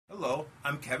Hello,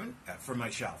 I'm Kevin at From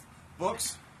My Shelf.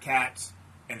 Books, cats,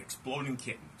 and exploding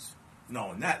kittens.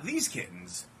 No, not these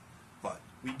kittens, but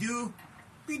we do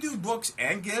books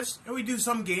and gifts, and we do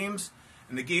some games.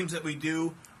 And the games that we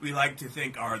do, we like to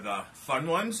think are the fun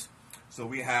ones. So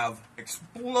we have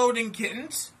Exploding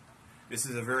Kittens. This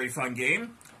is a very fun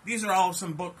game. These are all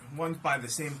some book ones by the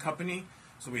same company.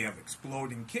 So we have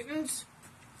Exploding Kittens.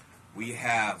 We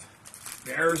have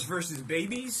Bears versus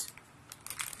Babies.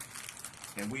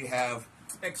 And we have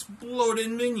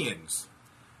Exploding Minions.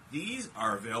 These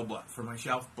are available at From My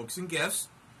Shelf Books and Gifts.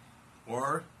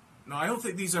 Or, no, I don't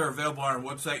think these are available on our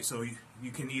website, so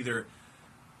you can either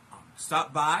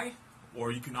stop by,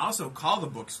 or you can also call the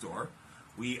bookstore.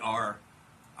 Our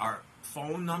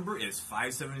phone number is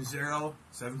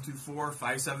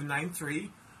 570-724-5793.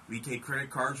 We take credit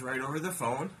cards right over the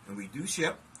phone, and we do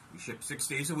ship. We ship 6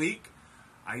 days a week.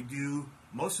 I do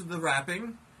most of the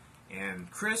wrapping,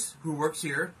 and Chris, who works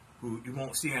here, who you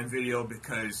won't see on video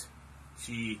because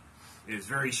she is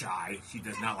very shy. She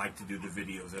does not like to do the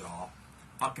videos at all.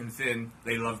 Huck and Finn,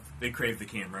 they crave the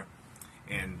camera.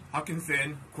 And Huck and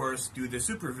Finn, of course, do the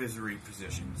supervisory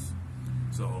positions.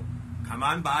 So come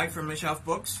on by From My Shelf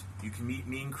Books. You can meet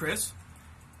me and Chris,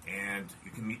 and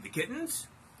you can meet the kittens.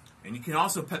 And you can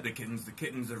also pet the kittens. The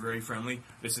kittens are very friendly.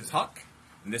 This is Huck,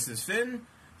 and this is Finn.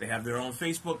 They have their own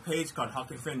Facebook page called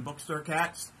Huck and Finn Bookstore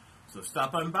Cats. So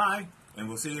stop on by, and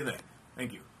we'll see you then.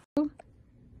 Thank you.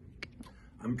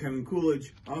 I'm Kevin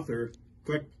Coolidge, author.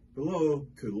 Click below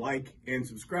to like and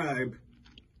subscribe.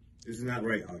 Isn't that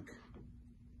right, Huck?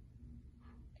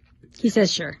 He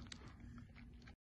says sure.